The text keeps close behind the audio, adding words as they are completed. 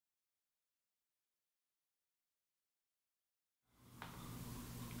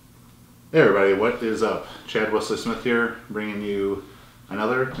Hey everybody, what is up? Chad Wesley Smith here, bringing you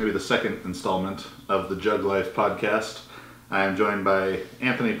another, maybe the second installment of the Jug Life podcast. I am joined by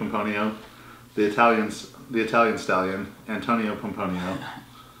Anthony Pomponio, the Italian stallion, Antonio Pomponio,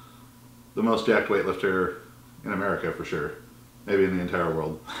 the most jacked weightlifter in America for sure, maybe in the entire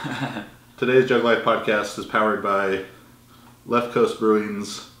world. Today's Jug Life podcast is powered by Left Coast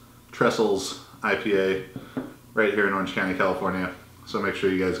Brewing's Trestles IPA right here in Orange County, California. So make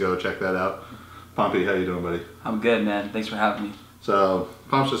sure you guys go check that out. Pompey, how you doing, buddy? I'm good, man. Thanks for having me. So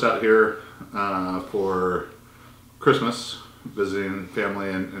Pomp's just out here for Christmas, visiting family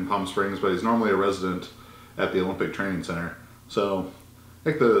in Palm Springs, but he's normally a resident at the Olympic Training Center. So I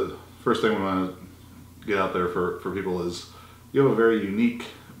think the first thing we want to get out there for people is you have a very unique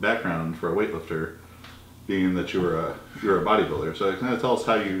background for a weightlifter, being that you're a bodybuilder. So kind of tell us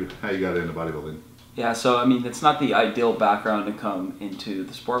how you got into bodybuilding. Yeah, so I mean, it's not the ideal background to come into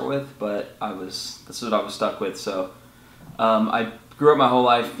the sport with, but this is what I was stuck with. So I grew up my whole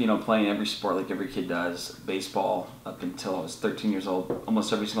life, playing every sport like every kid does, baseball up until I was 13 years old,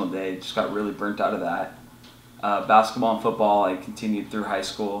 almost every single day. Just got really burnt out of that. Basketball and football, I continued through high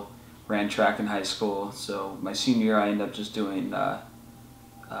school, ran track in high school. So my senior year, I ended up just doing,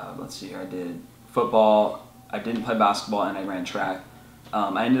 let's see here, I did football, I didn't play basketball, and I ran track.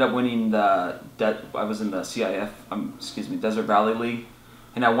 I ended up winning I was in the Desert Valley League,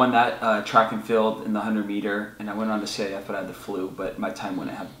 and I won that track and field in the 100 meter, and I went on to CIF, but I had the flu, but my time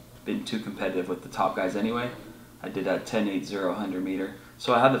wouldn't have been too competitive with the top guys anyway. I did a 10.80 100 meter,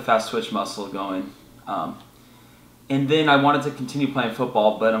 so I had the fast twitch muscle going. And then I wanted to continue playing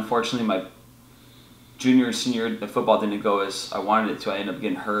football, but unfortunately my junior and senior year, the football didn't go as I wanted it to. I ended up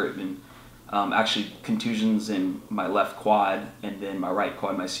getting hurt, and actually contusions in my left quad and then my right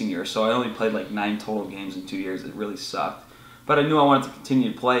quad my senior year. So I only played like 9 total games in 2 years. It really sucked. But I knew I wanted to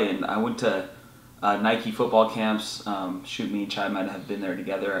continue to play, and I went to Nike football camps. Me and Chad might have been there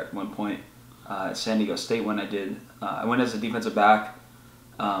together at one point. At San Diego State when I went as a defensive back.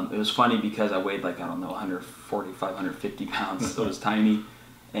 It was funny because I weighed 145, 150 pounds, so it was tiny.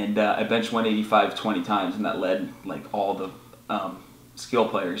 And I benched 185 20 times, and that led all the skill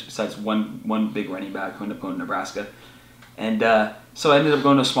players besides one big running back who ended up going to Nebraska. And so I ended up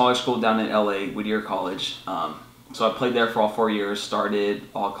going to a smaller school down in LA, Whittier College. So I played there for all 4 years, started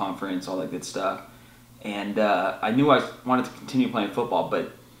all conference, all that good stuff. And I knew I wanted to continue playing football,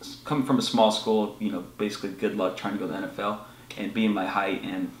 but coming from a small school, basically good luck trying to go to the NFL, and being my height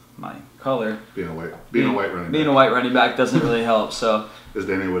and my color. Being a white running back doesn't really help. So is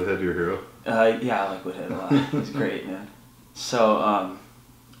Danny Woodhead your hero? Yeah, I like Woodhead a lot. He's great, man. So,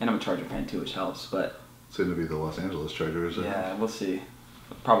 and I'm a Charger fan too, which helps, but... Soon to be the Los Angeles Chargers. Yeah, we'll see.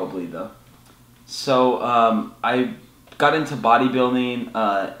 Probably, though. So, I got into bodybuilding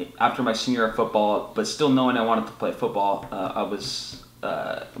after my senior year of football, but still knowing I wanted to play football.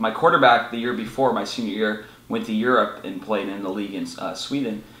 My quarterback the year before my senior year went to Europe and played in the league in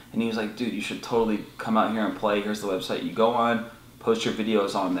Sweden, and he was like, dude, you should totally come out here and play. Here's the website you go on, post your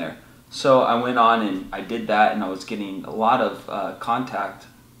videos on there. So I went on and I did that, and I was getting a lot of contact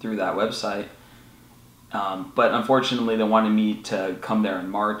through that website. But unfortunately, they wanted me to come there in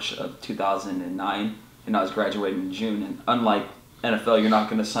March of 2009, and I was graduating in June. And unlike NFL, you're not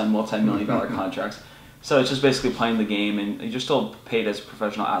going to sign multi-million-dollar contracts. So it's just basically playing the game, and you're still paid as a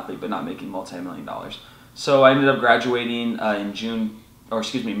professional athlete, but not making multi-million dollars. So I ended up graduating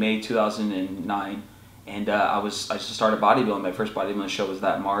in May 2009, and I just started bodybuilding. My first bodybuilding show was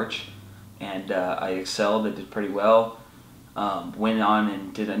that March. And I excelled. I did pretty well. Went on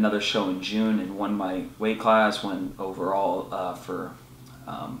and did another show in June and won my weight class. Won overall for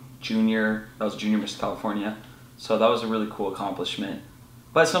junior. That was Junior Miss California. So that was a really cool accomplishment.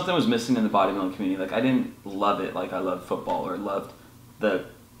 But something was missing in the bodybuilding community. I didn't love it like I loved football or loved the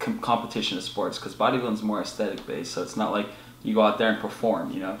competition of sports, because bodybuilding is more aesthetic based. So it's not like you go out there and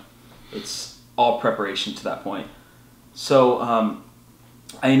perform. It's all preparation to that point. So.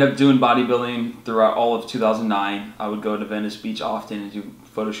 I ended up doing bodybuilding throughout all of 2009. I would go to Venice Beach often and do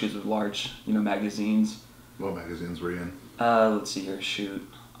photo shoots with large, magazines. What magazines were you in? Let's see here. Shoot,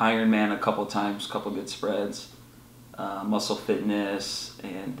 Iron Man a couple times, couple good spreads. Muscle Fitness,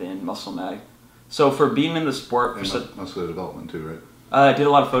 and then Muscle Mag. So for being in the sport, Muscular Development too, right? I did a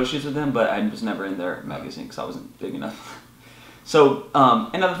lot of photo shoots with them, but I was never in their magazine because I wasn't big enough. So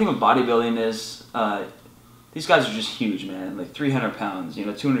another thing with bodybuilding is. These guys are just huge, man. 300 pounds,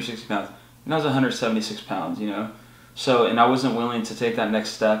 260 pounds. And I was 176 pounds, So, and I wasn't willing to take that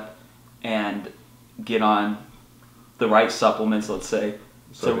next step and get on the right supplements, let's say,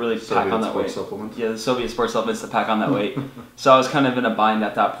 to really pack on that weight. Supplement. Yeah, the Soviet sports supplements to pack on that weight. So I was kind of in a bind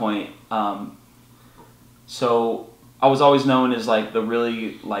at that point. So I was always known as like the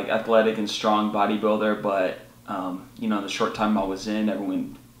really like athletic and strong bodybuilder, but you know, the short time I was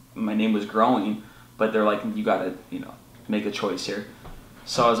in, my name was growing, but they're like, you gotta, you know, make a choice here.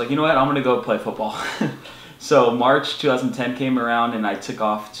 So I was like, you know what, I'm gonna go play football. So March 2010 came around and I took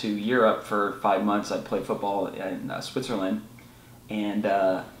off to Europe for 5 months. I played football in Switzerland, and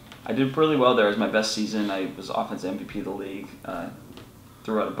I did really well there. It was my best season. I was offensive MVP of the league,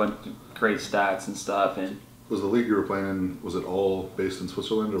 threw out a bunch of great stats and stuff. And was the league you were playing in, was it all based in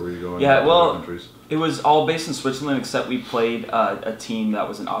Switzerland, or were you going to other countries? It was all based in Switzerland, except we played a team that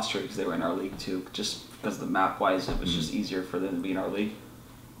was in Austria because they were in our league too, just because the map-wise it was just easier for them to be in our league.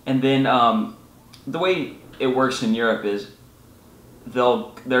 And then the way it works in Europe is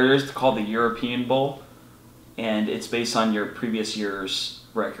there is called the European Bowl, and it's based on your previous year's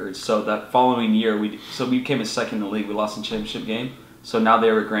records. So that following year, we came in second in the league. We lost in the championship game. So now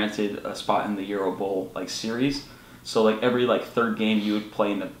they were granted a spot in the Euro Bowl like series. So like every like third game you would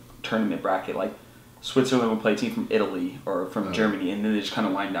play in the tournament bracket. Like Switzerland would play a team from Italy or from Germany, and then they just kind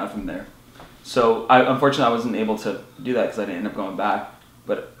of wind down from there. So unfortunately I wasn't able to do that because I didn't end up going back.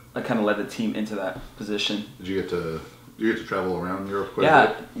 But I kind of led the team into that position. Did you get to travel around Europe quite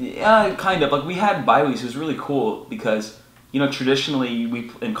a bit? Yeah, kind of. Like we had bye weeks. It was really cool because, you know, traditionally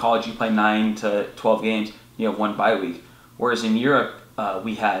in college you play 9 to 12 games. You have 1 bye week. Whereas in Europe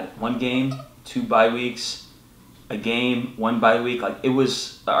we had 1 game, 2 bye weeks, a game, 1 bye week. Like it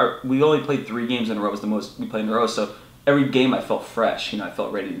was, we only played 3 games in a row. It was the most we played in a row. So every game I felt fresh. You know, I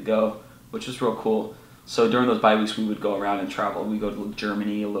felt ready to go, which was real cool. So during those bye weeks, we would go around and travel. We'd go to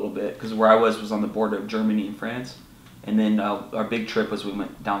Germany a little bit, because where I was on the border of Germany and France. And then our big trip was we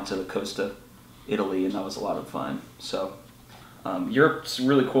went down to the coast of Italy, and that was a lot of fun. So Europe's a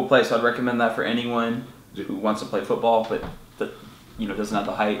really cool place. I'd recommend that for anyone who wants to play football, but doesn't have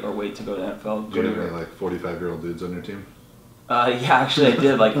the height or weight to go to NFL. Do you have any like 45-year-old dudes on your team? Yeah, actually I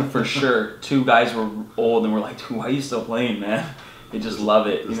did, like for sure. 2 guys were old and were like, "Why are you still playing, man?" They just love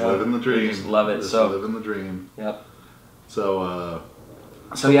it. Just living the dream. They just love it. Just so living the dream. Yep. So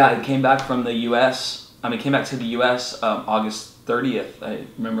yeah, I came back from the U.S. Came back to the U.S. August 30th. I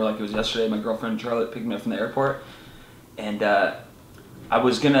remember like it was yesterday. My girlfriend Charlotte picked me up from the airport, and I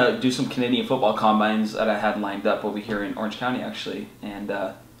was gonna do some Canadian football combines that I had lined up over here in Orange County actually, and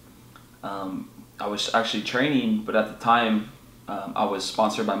I was actually training, but at the time I was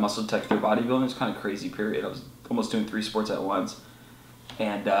sponsored by Muscle Tech through bodybuilding. It was kind of crazy period. I was almost doing 3 sports at once.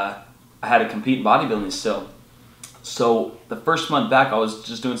 And I had to compete in bodybuilding still. So the first month back, I was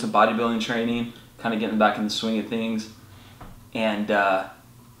just doing some bodybuilding training, kind of getting back in the swing of things. And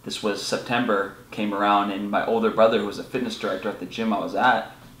this was September, came around, and my older brother, who was a fitness director at the gym I was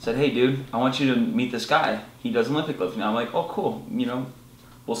at, said, "Hey dude, I want you to meet this guy. He does Olympic lifting." I'm like, "Oh cool,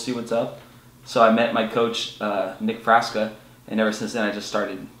 we'll see what's up." So I met my coach, Nick Frasca, and ever since then I just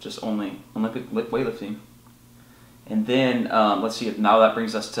started just only Olympic weightlifting. And then, let's see, now that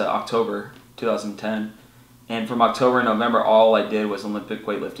brings us to October 2010. And from October and November, all I did was Olympic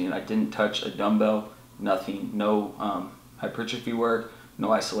weightlifting. I didn't touch a dumbbell, nothing. No hypertrophy work,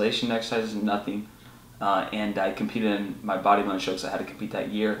 no isolation exercises, nothing. And I competed in my bodybuilding show because I had to compete that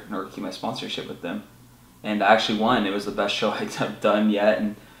year in order to keep my sponsorship with them. And I actually won. It was the best show I've done yet.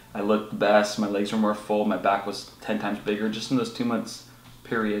 And I looked the best. My legs were more full. My back was 10 times bigger just in those 2 months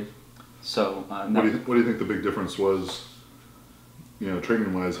period. So what do you think the big difference was,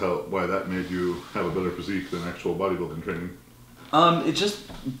 training wise, why that made you have a better physique than actual bodybuilding training? It just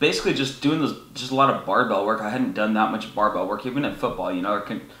basically just doing just a lot of barbell work. I hadn't done that much barbell work even in football. Our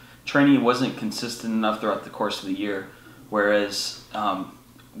training wasn't consistent enough throughout the course of the year, whereas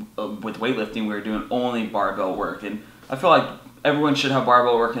with weightlifting we were doing only barbell work. And I feel like everyone should have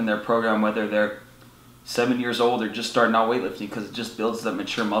barbell work in their program, whether they're 7 years old or just starting out weightlifting, because it just builds that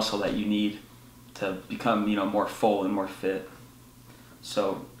mature muscle that you need to become more full and more fit.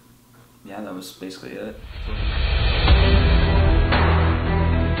 So yeah, that was basically it.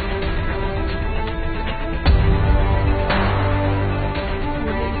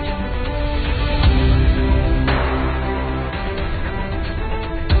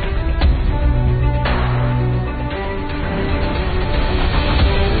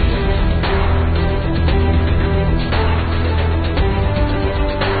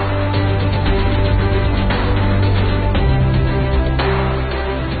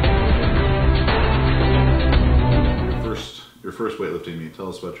 First weightlifting meet. Tell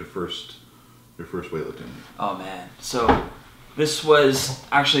us about your first weightlifting meet. Oh man, so this was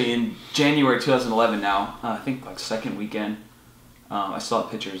actually in January 2011 now. I think like second weekend. I still have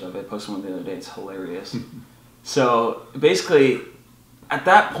pictures of it. I posted one the other day. It's hilarious. So basically, at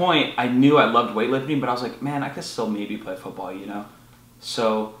that point, I knew I loved weightlifting, but I was like, man, I could still maybe play football, you know?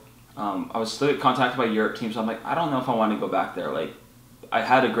 So I was still contacted by Europe teams. So I'm like, I don't know if I want to go back there. Like, I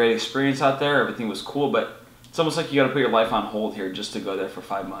had a great experience out there. Everything was cool, but it's almost like you got to put your life on hold here just to go there for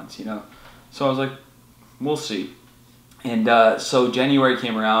 5 months, you know? So I was like, we'll see. And so January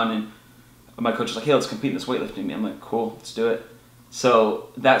came around, and my coach was like, hey, let's compete in this weightlifting meet. I'm like, cool, let's do it. So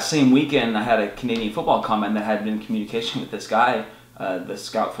that same weekend, I had a Canadian football combine that had been in communication with this guy, the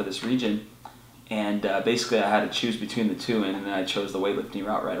scout for this region. And basically I had to choose between the two, and then I chose the weightlifting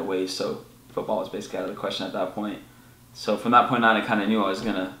route right away. So football was basically out of the question at that point. So from that point on, I kind of knew I was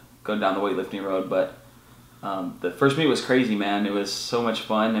going to go down the weightlifting road. But the first meet was crazy, man. It was so much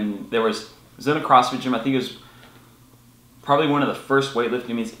fun. And it was in a CrossFit gym. I think it was probably one of the first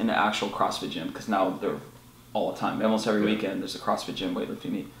weightlifting meets in the actual CrossFit gym, because now they're all the time. Almost every weekend there's a CrossFit gym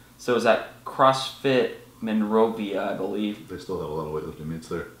weightlifting meet. So it was at CrossFit Monrovia, I believe. They still have a lot of weightlifting meets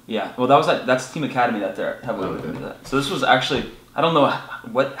there. Yeah, well, that's Team Academy that they have weightlifting. Okay. So this was actually, I don't know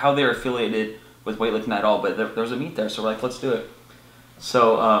how they were affiliated with weightlifting at all, but there was a meet there, so we're like, let's do it.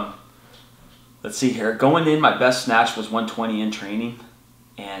 So let's see here. Going in, my best snatch was 120 in training,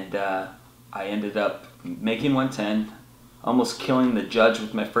 and I ended up making 110. Almost killing the judge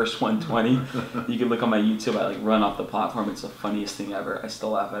with my first 120. You can look on my YouTube. I like run off the platform. It's the funniest thing ever. I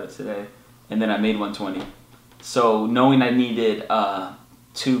still laugh at it today. And then I made 120. So knowing I needed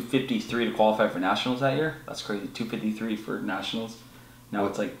 253 to qualify for nationals that year, that's crazy. 253 for nationals. Now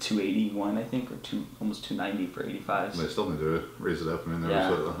it's like 281, I think, or almost 290 for 85s. They still need to raise it up. I mean, there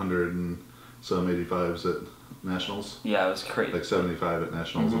was 100 and some 85s at nationals. Yeah, it was crazy. Like 75 at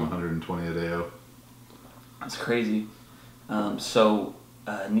nationals and 120 at AO. That's crazy. So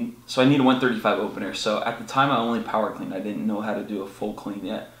I need a 135 opener. So at the time I only power cleaned. I didn't know how to do a full clean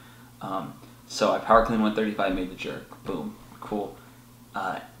yet. So I power cleaned 135, made the jerk. Boom, cool.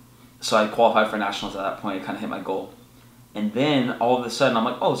 So I qualified for nationals at that point. I kind of hit my goal. And then all of a sudden I'm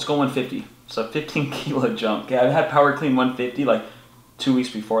like, oh, let's go 150. So 15 kilo jump. Yeah, I had power clean 150 like 2 weeks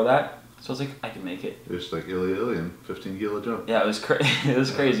before that. So I was like, I can make it. It was like alien 15 kilo jump. Yeah, it was it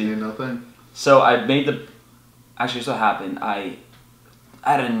was crazy. Nothing. So I made the. Actually, so happened, I,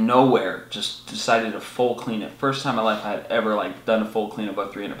 out of nowhere, just decided to full clean it. First time in my life I had ever like done a full clean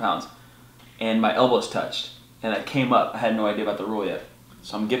above 300 pounds. And my elbows touched. And I came up. I had no idea about the rule yet.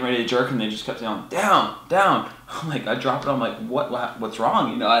 So I'm getting ready to jerk, and they just kept saying, down, down. I'm like, I dropped it. I'm like, what's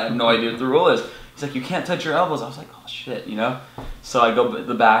wrong? You know, I have no idea what the rule is. He's like, you can't touch your elbows. I was like, oh, shit, you know. So I go to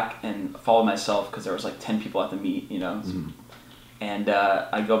the back and follow myself, because there was like 10 people at the meet, you know. And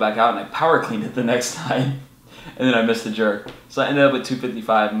I go back out, and I power cleaned it the next time. And then I missed the jerk. So I ended up at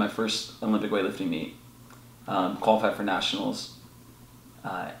 255 in my first Olympic weightlifting meet. Qualified for nationals.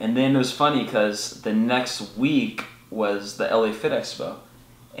 And then it was funny because the next week was the LA Fit Expo.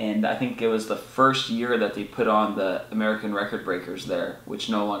 And I think it was the first year that they put on the American Record Breakers there, which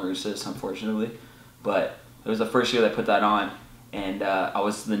no longer exists, unfortunately. But it was the first year they put that on. And I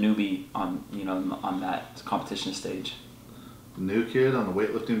was the newbie on that competition stage. New kid on the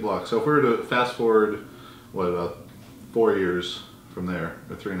weightlifting block. So if we were to fast forward, what, about 4 years from there,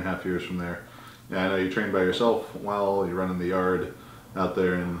 or 3.5 years from there. Yeah, I know you trained by yourself while you're running the yard out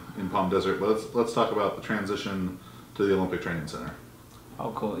there in Palm Desert, but let's talk about the transition to the Olympic Training Center.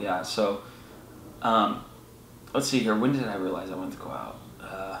 Oh, cool, yeah. So, let's see here. When did I realize I wanted to go out?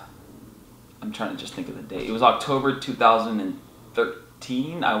 I'm trying to just think of the date. It was October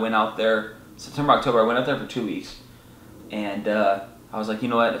 2013. I went out there, September, October. I went out there for 2 weeks. And I was like, you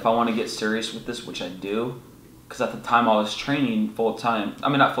know what, if I want to get serious with this, which I do, because at the time I was training full-time. I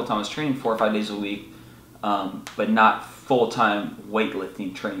mean, not full-time, I was training 4 or 5 days a week, but not full-time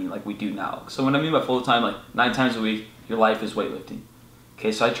weightlifting training like we do now. So what I mean by full-time, like 9 times a week, your life is weightlifting.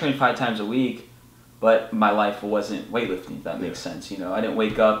 Okay, so I trained 5 times a week, but my life wasn't weightlifting, if that makes sense. You know, I didn't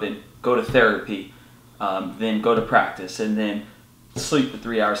wake up and go to therapy, then go to practice, and then sleep for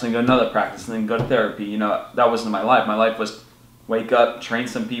 3 hours, and then go to another practice, and then go to therapy. You know, that wasn't my life. My life was wake up, train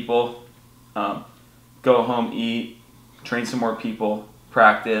some people, go home, eat, train some more people,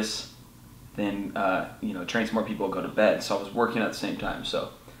 practice, then train some more people, go to bed. So I was working at the same time. So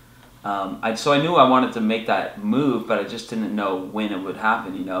I knew I wanted to make that move, but I just didn't know when it would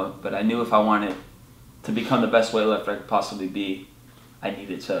happen. You know, but I knew if I wanted to become the best weightlifter I could possibly be, I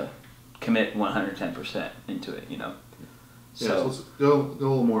needed to commit 110% into it. You know. Yeah, so let's go a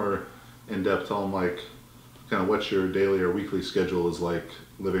little more in depth. Tell them like kind of what your daily or weekly schedule is like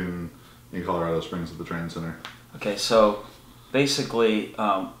living in Colorado Springs at the training center. Okay, so basically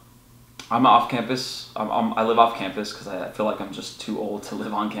I'm off campus. I live off campus because I feel like I'm just too old to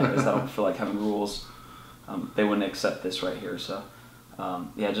live on campus. I don't feel like having rules. They wouldn't accept this right here. So,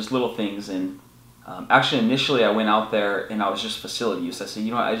 yeah, just little things. And actually, initially, I went out there and I was just facility use. I said,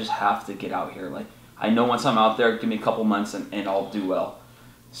 you know what, I just have to get out here. Like, I know once I'm out there, give me a couple months and I'll do well.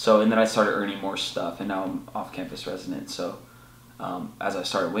 So, and then I started earning more stuff, and now I'm off campus resident. So, as I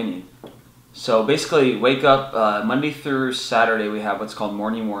started winning. So basically, wake up Monday through Saturday. We have what's called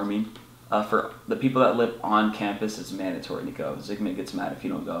morning warming. For the people that live on campus, it's mandatory to go. Zygmunt gets mad if you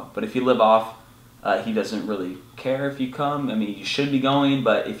don't go. But if you live off, he doesn't really care if you come. I mean, you should be going,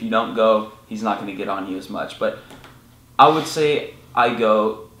 but if you don't go, he's not going to get on you as much. But I would say I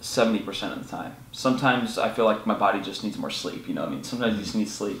go 70% of the time. Sometimes I feel like my body just needs more sleep. You know what I mean? Sometimes you just need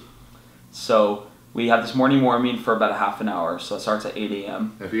sleep. So we have this morning warming for about a half an hour. So it starts at 8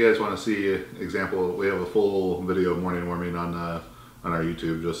 a.m. If you guys want to see an example, we have a full video of morning warming on our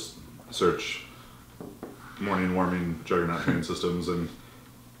YouTube. Just search morning warming Juggernaut training systems, and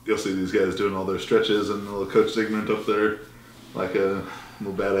you'll see these guys doing all their stretches, and little Coach Zygmunt up there like a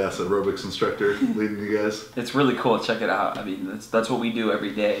little badass aerobics instructor leading you guys. It's really cool. Check it out. I mean, that's what we do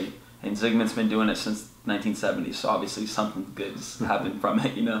every day, and Zygmunt's been doing it since 1970. So obviously something good's happened from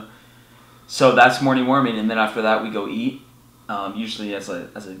it, you know. So that's morning warming, and then after that we go eat. Usually as a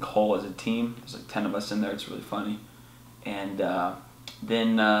whole, as a team. There's like 10 of us in there. It's really funny, and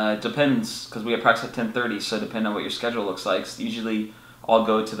then it depends, because we have practice at 10:30. So depending on what your schedule looks like, usually I'll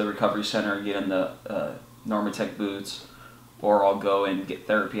go to the recovery center and get in the Normatec boots, or I'll go and get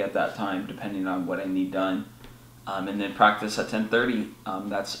therapy at that time, depending on what I need done. And then practice at 10:30.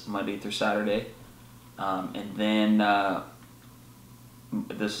 That's Monday through Saturday, and then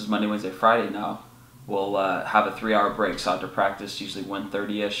this is Monday, Wednesday, Friday now. We'll have a 3-hour break. So after practice, usually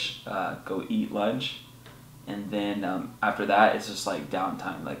 1:30ish, go eat lunch. And then after that, it's just like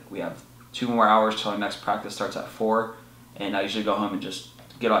downtime. Like we have 2 more hours till our next practice starts at 4. And I usually go home and just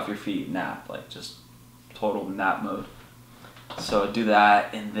get off your feet, nap, like just total nap mode. So I do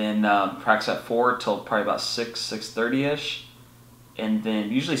that, and then practice at 4 till probably about 6:30ish. And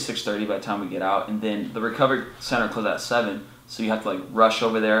then usually 6:30 by the time we get out. And then the recovery center closes at 7. So you have to like rush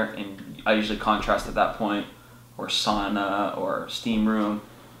over there, and I usually contrast at that point, or sauna, or steam room,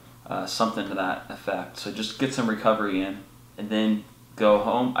 something to that effect. So just get some recovery in, and then go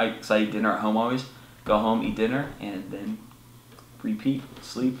home. Cause I eat dinner at home always. Go home, eat dinner, and then repeat,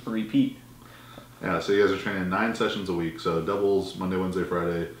 sleep, repeat. Yeah, so you guys are training 9 sessions a week. So doubles Monday, Wednesday,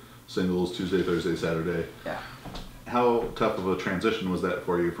 Friday, singles Tuesday, Thursday, Saturday. Yeah. How tough of a transition was that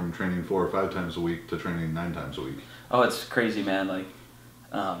for you from training 4 or 5 times a week to training 9 times a week? Oh, it's crazy, man. Like,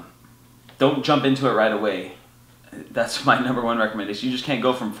 don't jump into it right away. That's my number one recommendation. You just can't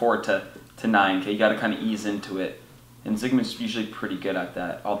go from 4 to 9. Okay, you got to kind of ease into it. And Zygmunt's usually pretty good at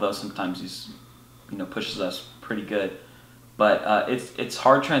that. Although sometimes he's, pushes us pretty good. But it's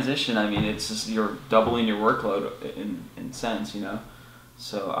hard transition. I mean, it's just you're doubling your workload in sense,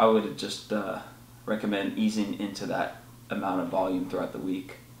 So I would just recommend easing into that amount of volume throughout the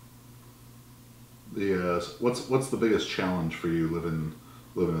week. What's the biggest challenge for you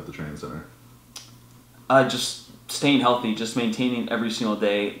living at the training center? Just staying healthy, just maintaining every single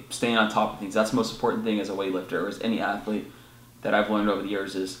day, staying on top of things. That's the most important thing as a weightlifter or as any athlete that I've learned over the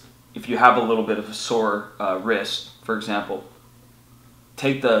years is if you have a little bit of a sore wrist, for example,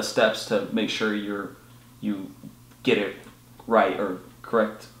 take the steps to make sure you get it right or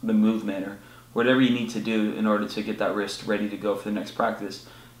correct the movement or whatever you need to do in order to get that wrist ready to go for the next practice.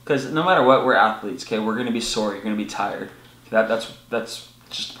 Because no matter what, we're athletes. Okay, we're gonna be sore. You're gonna be tired. That's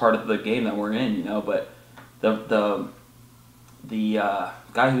just part of the game that we're in, But the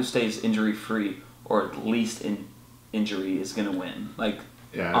guy who stays injury free or at least in injury is gonna win. Like,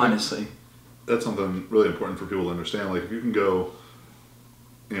 yeah, honestly, that's something really important for people to understand. Like, if you can go,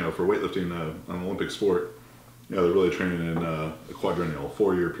 for weightlifting, an Olympic sport, they're really training in a quadrennial,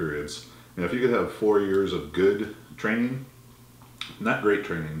 4-year periods. If you could have 4 years of good training, not great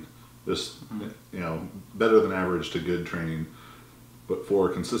training, just better than average to good training, but 4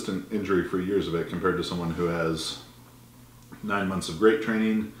 consistent injury-free years of it compared to someone who has 9 months of great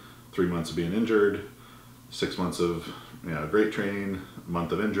training, 3 months of being injured, 6 months of great training, a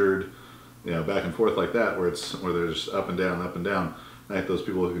month of injured, back and forth like that, where there's up and down, up and down. I think those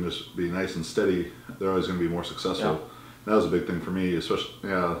people who can just be nice and steady, they're always going to be more successful. Yeah. That was a big thing for me, especially.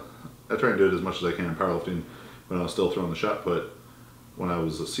 I try and do it as much as I can in powerlifting when I was still throwing the shot put. When I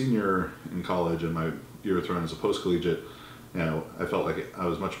was a senior in college and my year throwing as a post-collegiate, I felt like I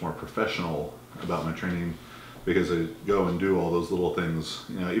was much more professional about my training because I go and do all those little things.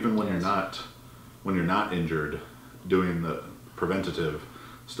 Even when you're not injured, doing the preventative,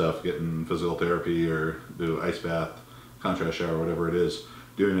 stuff, getting physical therapy or do ice bath, contrast shower, whatever it is,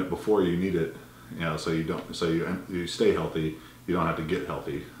 doing it before you need it, so you stay healthy. You don't have to get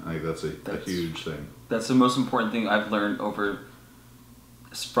healthy. I think that's a huge thing. That's the most important thing I've learned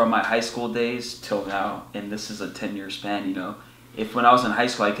from my high school days till now, and this is a 10-year span. If when I was in high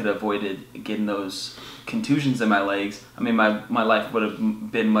school I could have avoided getting those contusions in my legs, I mean my life would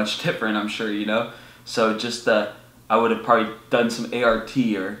have been much different, I'm sure. So just I would have probably done some ART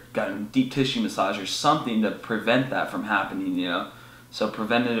or gotten deep tissue massage or something to prevent that from happening. So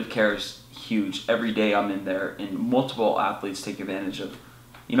preventative care is huge. Every day I'm in there, and multiple athletes take advantage of.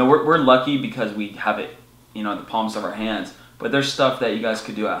 We're lucky because we have it, in the palms of our hands. But there's stuff that you guys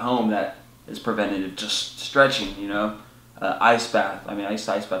could do at home that is preventative, just stretching. Ice bath. I mean, I used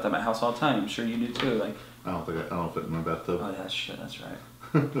to ice bath at my house all the time. I'm sure you do too. I don't fit in my bathtub. Oh yeah, shit, that's right.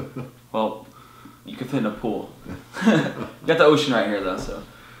 Well, you could fit in a pool. You got the ocean right here though, so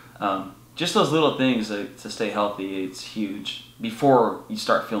just those little things to stay healthy, it's huge. Before you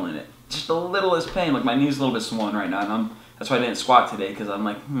start feeling it, just the littlest pain. Like my knee's a little bit swollen right now, and that's why I didn't squat today, because I'm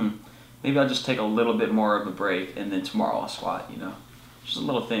like, maybe I'll just take a little bit more of a break, and then tomorrow I'll squat. Just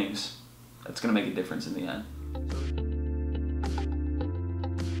little things that's gonna make a difference in the end.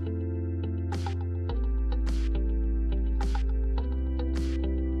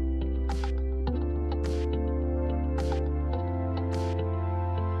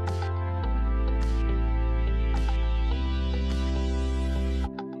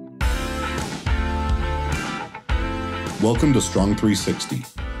 Welcome to Strong 360,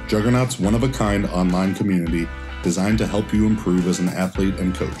 Juggernaut's one-of-a-kind online community designed to help you improve as an athlete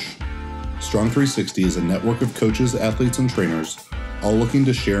and coach. Strong 360 is a network of coaches, athletes, and trainers, all looking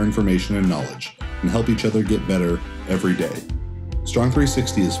to share information and knowledge and help each other get better every day. Strong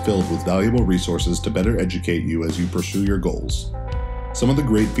 360 is filled with valuable resources to better educate you as you pursue your goals. Some of the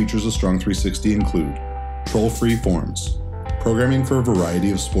great features of Strong 360 include troll-free forums, programming for a variety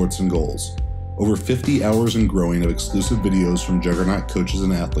of sports and goals, over 50 hours and growing of exclusive videos from Juggernaut coaches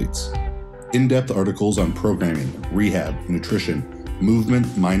and athletes, in-depth articles on programming, rehab, nutrition, movement,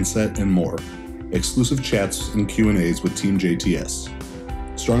 mindset, and more, exclusive chats and Q&As with Team JTS.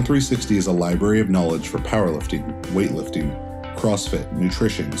 Strong 360 is a library of knowledge for powerlifting, weightlifting, CrossFit,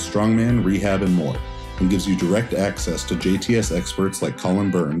 nutrition, strongman, rehab, and more, and gives you direct access to JTS experts like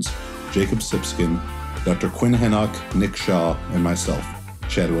Colin Burns, Jacob Sipskin, Dr. Quinn Hennock, Nick Shaw, and myself,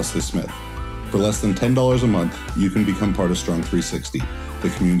 Chad Wesley Smith. For less than $10 a month, you can become part of Strong 360, the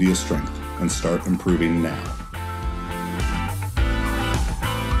community of strength, and start improving now.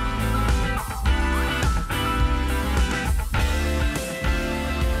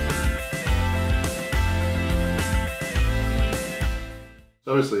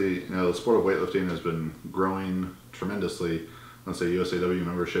 Obviously, the sport of weightlifting has been growing tremendously. Let's say USAW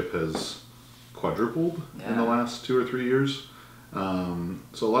membership has quadrupled in the last 2 or 3 years.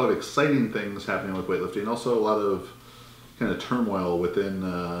 So a lot of exciting things happening with weightlifting. Also a lot of kind of turmoil within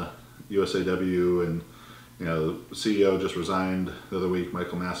USAW, and the CEO just resigned the other week,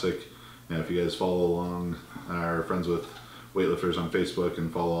 Michael Masick. If you guys follow along, are friends with weightlifters on Facebook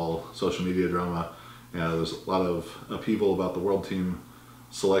and follow all social media drama, there's a lot of upheaval about the world team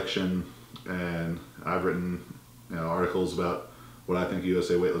selection, and I've written articles about what I think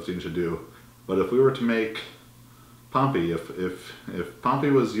USA weightlifting should do. But if we were to make Pompey, if Pompey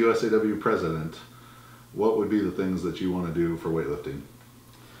was USAW president, what would be the things that you want to do for weightlifting?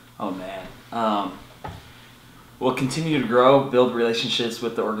 Oh man, we'll continue to grow, build relationships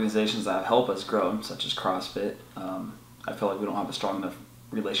with the organizations that help us grow, such as CrossFit. I feel like we don't have a strong enough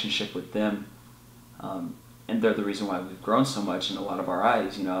relationship with them, and they're the reason why we've grown so much in a lot of our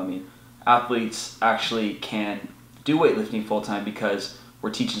eyes. Athletes actually can do weightlifting full time because we're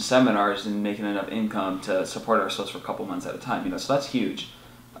teaching seminars and making enough income to support ourselves for a couple months at a time. So that's huge.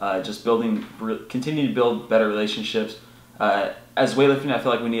 Just continue to build better relationships. As weightlifting, I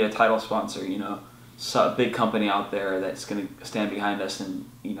feel like we need a title sponsor. So a big company out there that's going to stand behind us and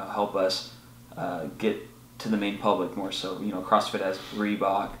help us get to the main public more. So CrossFit has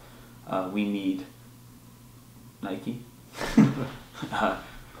Reebok. We need Nike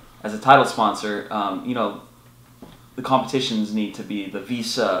as a title sponsor. The competitions need to be the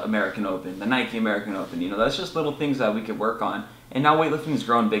Visa American Open, the Nike American Open. That's just little things that we could work on. And now weightlifting has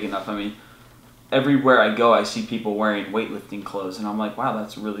grown big enough. Everywhere I go, I see people wearing weightlifting clothes, and I'm like, wow,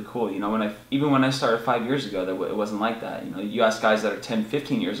 that's really cool. Even when I started 5 years ago, it wasn't like that. You ask guys that are 10,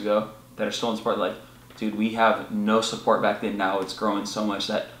 15 years ago that are still in sport, like, dude, we have no support back then. Now it's growing so much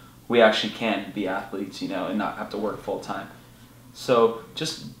that we actually can be athletes, and not have to work full time. So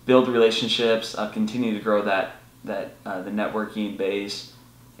just build relationships, continue to grow the networking base,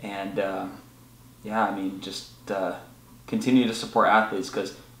 And yeah, I mean, just continue to support athletes,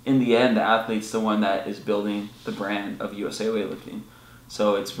 because in the end, the athlete's the one that is building the brand of USA Weightlifting.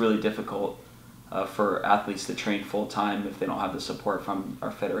 So it's really difficult for athletes to train full time if they don't have the support from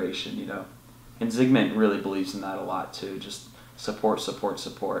our federation, you know. And Zygmunt really believes in that a lot too. Just support.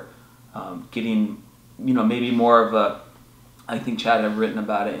 Getting, you know, maybe more of a, I think Chad had written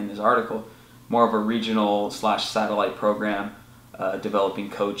about it in his article, more of a regional / satellite program, developing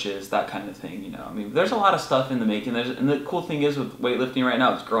coaches, that kind of thing, you know. I mean, there's a lot of stuff in the making. And the cool thing is with weightlifting right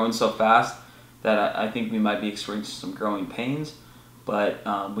now, it's growing so fast that I think we might be experiencing some growing pains. But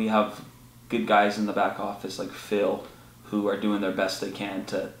we have good guys in the back office like Phil, who are doing their best they can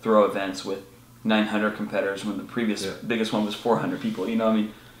to throw events with 900 competitors when the previous biggest one was 400 people. You know, I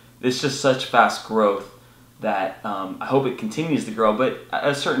mean, it's just such fast growth that I hope it continues to grow. But at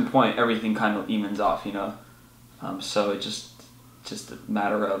a certain point, everything kind of evens off, you know. So it just a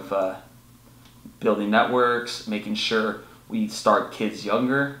matter of building networks, making sure we start kids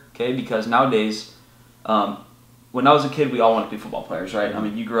younger, okay? Because nowadays, when I was a kid, we all wanted to be football players, right? I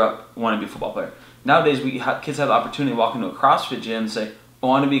mean, you grew up wanting to be a football player. Nowadays, kids have the opportunity to walk into a CrossFit gym and say, I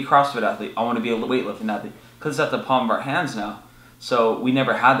want to be a CrossFit athlete. I want to be a weightlifting athlete. Because it's at the palm of our hands now. So we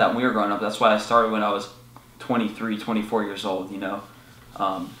never had that when we were growing up. That's why I started when I was 23, 24 years old, you know.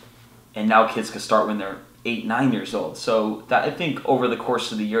 And now kids can start when they're 8, 9 years old. So that, I think over the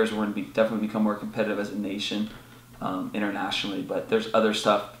course of the years, we're going to definitely become more competitive as a nation internationally. But there's other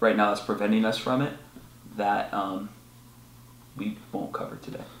stuff right now that's preventing us from it that we won't cover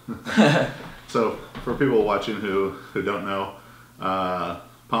today. So for people watching who don't know,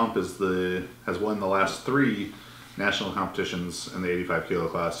 Pomp has won the last 3 national competitions in the 85 kilo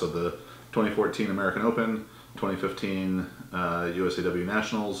class. So the 2014 American Open, 2015 USAW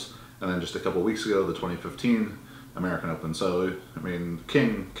Nationals, and then just a couple weeks ago the 2015 American Open. So I mean,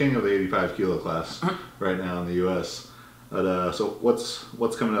 king of the 85 kilo class right now in the U.S. But so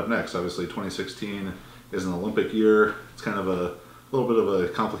what's coming up next? Obviously 2016 is an Olympic year. It's kind of a little bit of a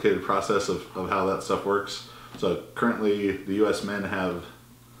complicated process of how that stuff works. So currently the U.S. men have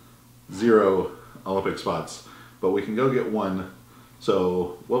 0 Olympic spots, but we can go get 1.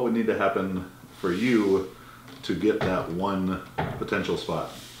 So what would need to happen for you to get that 1 potential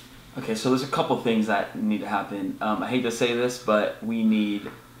spot? Okay, so there's a couple things that need to happen. I hate to say this, but we need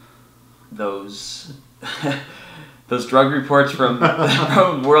those those drug reports from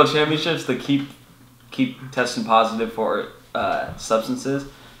from World Championships to keep testing positive for substances,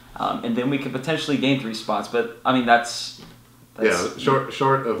 and then we could potentially gain 3 spots. But I mean, that's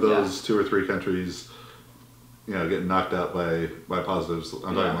short of those 2 or 3 countries, you know, getting knocked out by positives.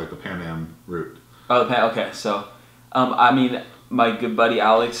 I'm talking like the Pan Am route. Oh, okay. So, I mean, my good buddy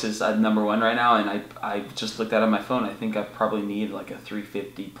Alex is at number 1 right now, and I just looked at it on my phone. I think I probably need like a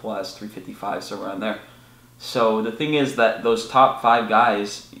 350 plus, 355, so around there. So the thing is that those top 5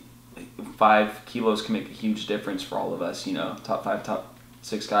 guys, 5 kilos can make a huge difference for all of us, you know, top 5, top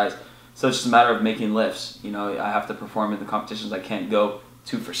 6 guys. So it's just a matter of making lifts. You know, I have to perform in the competitions. I can't go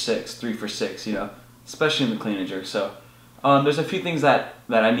 2 for 6, 3 for 6, you know, especially in the clean and jerk. So there's a few things that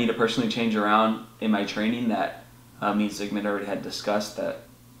I need to personally change around in my training that me and Zygmunt already had discussed, that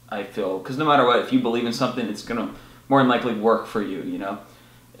I feel, because no matter what, if you believe in something, it's going to more than likely work for you, you know,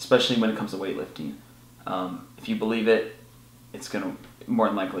 especially when it comes to weightlifting. If you believe it, it's going to more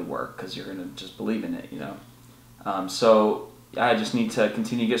than likely work because you're going to just believe in it, you know. So I just need to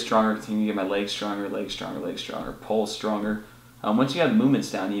continue to get stronger, continue to get my legs stronger, pull stronger. Once you have the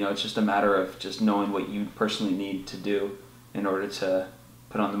movements down, you know, it's just a matter of just knowing what you personally need to do in order to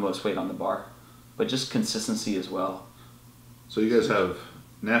put on the most weight on the bar. But just consistency as well. So you guys have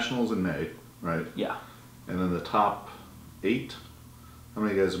nationals in May, right? Yeah. And then the top 8? How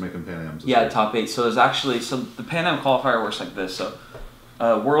many guys are making Pan Ams? Yeah, top 8. So there's actually, the Pan Am qualifier works like this. So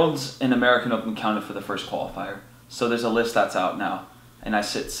Worlds and American Open counted for the first qualifier. So there's a list that's out now, and I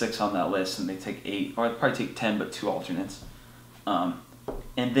sit 6 on that list, and they take 8, or I'd probably take 10, but 2 alternates.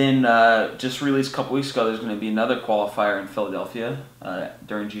 And then just released a couple weeks ago, there's going to be another qualifier in Philadelphia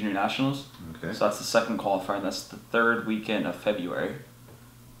during Junior Nationals. Okay. So that's the second qualifier, and that's the 3rd weekend of February.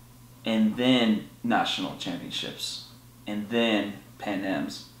 And then National Championships, and then Pan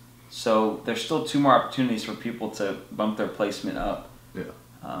Ams. So there's still 2 more opportunities for people to bump their placement up. Yeah.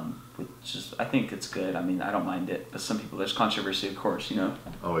 Which is, I think it's good. I mean, I don't mind it, but some people, there's controversy, of course, you know.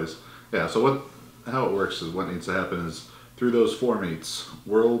 Always. Yeah. So how it works is what needs to happen is through those 4 meets,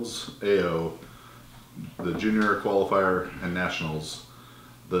 Worlds, AO, the Junior Qualifier, and Nationals,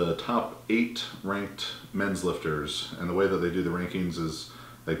 the top 8 ranked men's lifters, and the way that they do the rankings is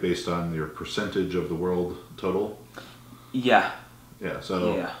like based on your percentage of the world total. Yeah. Yeah.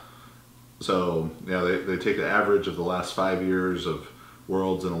 So they take the average of the last 5 years of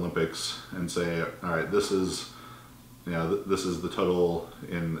Worlds and Olympics and say, all right, this is the total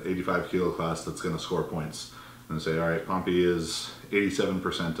in the 85 kilo class that's going to score points. And say, all right, Pompey is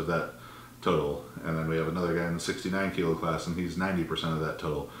 87% of that total. And then we have another guy in the 69 kilo class, and he's 90% of that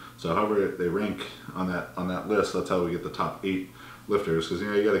total. So however they rank on that list, that's how we get the top 8 lifters. Because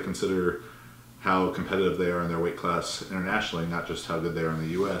you got to consider how competitive they are in their weight class internationally, not just how good they are in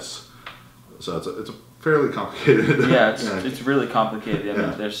the U.S. So it's a fairly complicated. Yeah, it's really complicated. I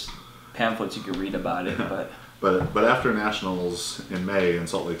mean, there's pamphlets you can read about it, But after nationals in May in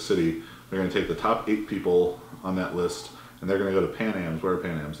Salt Lake City, they're going to take the top 8 people on that list, and they're going to go to Pan Ams. Where are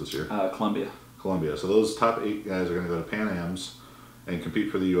Pan Ams this year? Columbia. So those top 8 guys are going to go to Pan Ams and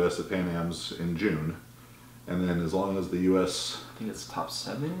compete for the U.S. at Pan Ams in June. And then as long as the U.S. I think it's top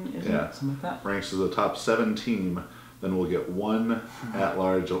 7, isn't it? Something like that. Ranks as a top 7 team, then we'll get one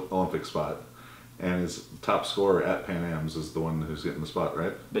at-large Olympic spot. And his top scorer at Pan Ams is the one who's getting the spot,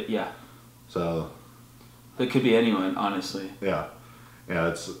 right? But yeah. So it could be anyone, honestly. Yeah,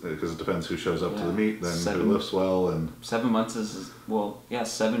 it's because it depends who shows up to the meet, then who lifts well, and 7 months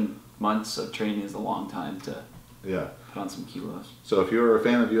 7 months of training is a long time to put on some kilos. So if you're a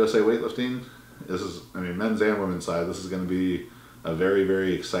fan of USA weightlifting, men's and women's side, this is going to be a very,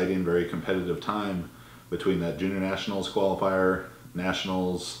 very exciting, very competitive time between that junior nationals qualifier,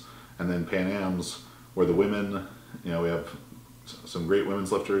 nationals, and then Pan Ams, where the women, we have some great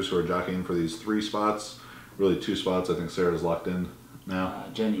women's lifters who are jockeying for these 3 spots. Really 2 spots. I think Sarah's locked in now.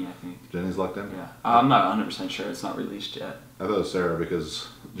 Jenny, I think. Jenny's locked in? Yeah. I'm not 100% sure. It's not released yet. I thought it was Sarah because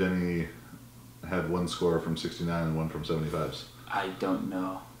Jenny had 1 score from 69 and 1 from 75s. I don't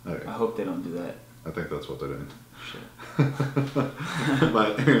know. Okay. I hope they don't do that. I think that's what they're doing. Shit.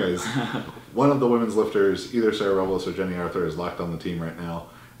 But anyways, one of the women's lifters, either Sarah Robles or Jenny Arthur, is locked on the team right now.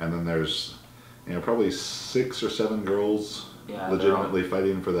 And then there's probably 6 or 7 girls legitimately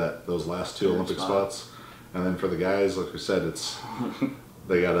fighting for those last 2 Olympic spots. And then for the guys, like we said,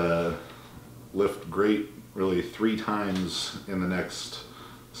 they gotta lift great really 3 times in the next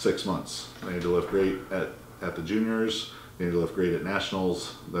 6 months. They need to lift great at the juniors, they need to lift great at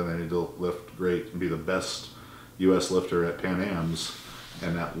nationals, then they need to lift great and be the best U.S. lifter at Pan Ams,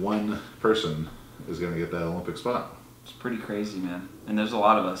 and that one person is gonna get that Olympic spot. It's pretty crazy, man. And there's a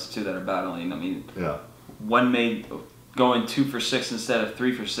lot of us too that are battling. I mean, going 2 for 6 instead of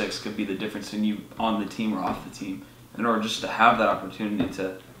 3 for 6 could be the difference in you on the team or off the team, in order just to have that opportunity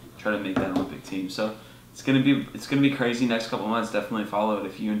to try to make that Olympic team. So it's gonna be crazy next couple of months. Definitely follow it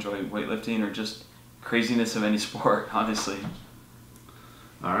if you enjoy weightlifting or just craziness of any sport, honestly.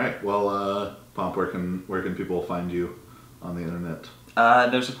 All right. Well, Pomp, where can people find you on the internet?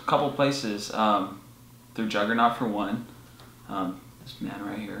 There's a couple places. Through Juggernaut for one. This man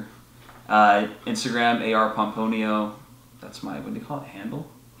right here. Instagram, AR Pomponio. That's my, what do you call it, handle?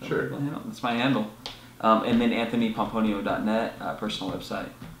 Sure. That's my handle. And then AnthonyPomponio.net, personal website.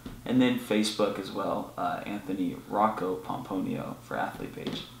 And then Facebook as well, Anthony Rocco Pomponio for athlete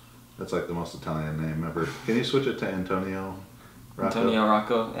page. That's like the most Italian name ever. Can you switch it to Antonio Rocco? Antonio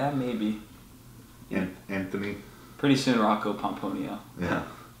Rocco? Yeah, maybe. Yeah. Anthony? Pretty soon Rocco Pomponio. Yeah.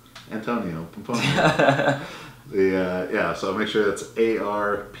 Antonio Pomponio. So make sure that's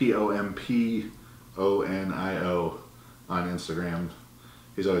ARPOMPONIO on Instagram.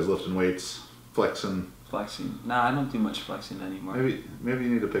 He's always lifting weights, flexing. Nah, I don't do much flexing anymore. Maybe you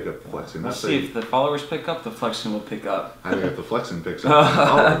need to pick up flexing. Let's see if the followers pick up, the flexing will pick up. I think if the flexing picks up, the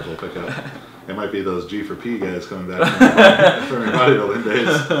followers will pick up. It might be those G for P guys coming back from your bodybuilding days.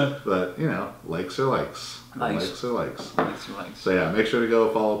 But, likes are likes. Likes are likes. Likes are likes. So yeah, make sure to go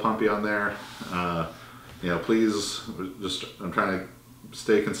follow Pompey on there. Please, I'm trying to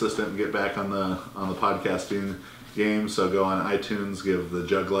stay consistent and get back on the podcasting game. So go on iTunes, give the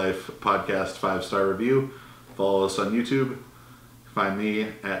Jug Life podcast 5-star review. Follow us on YouTube. Find me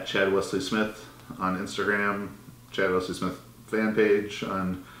at Chad Wesley Smith on Instagram, Chad Wesley Smith fan page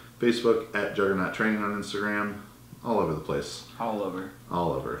on Facebook, at Juggernaut Training on Instagram. All over the place. All over.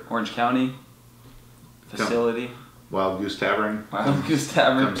 Orange County facility. Wild Goose Tavern. Wild Goose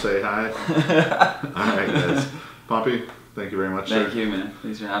Tavern. Come say hi. All right, guys. Pompey, thank you very much. Thank you, man.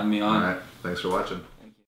 Thanks for having me on. All right. Thanks for watching.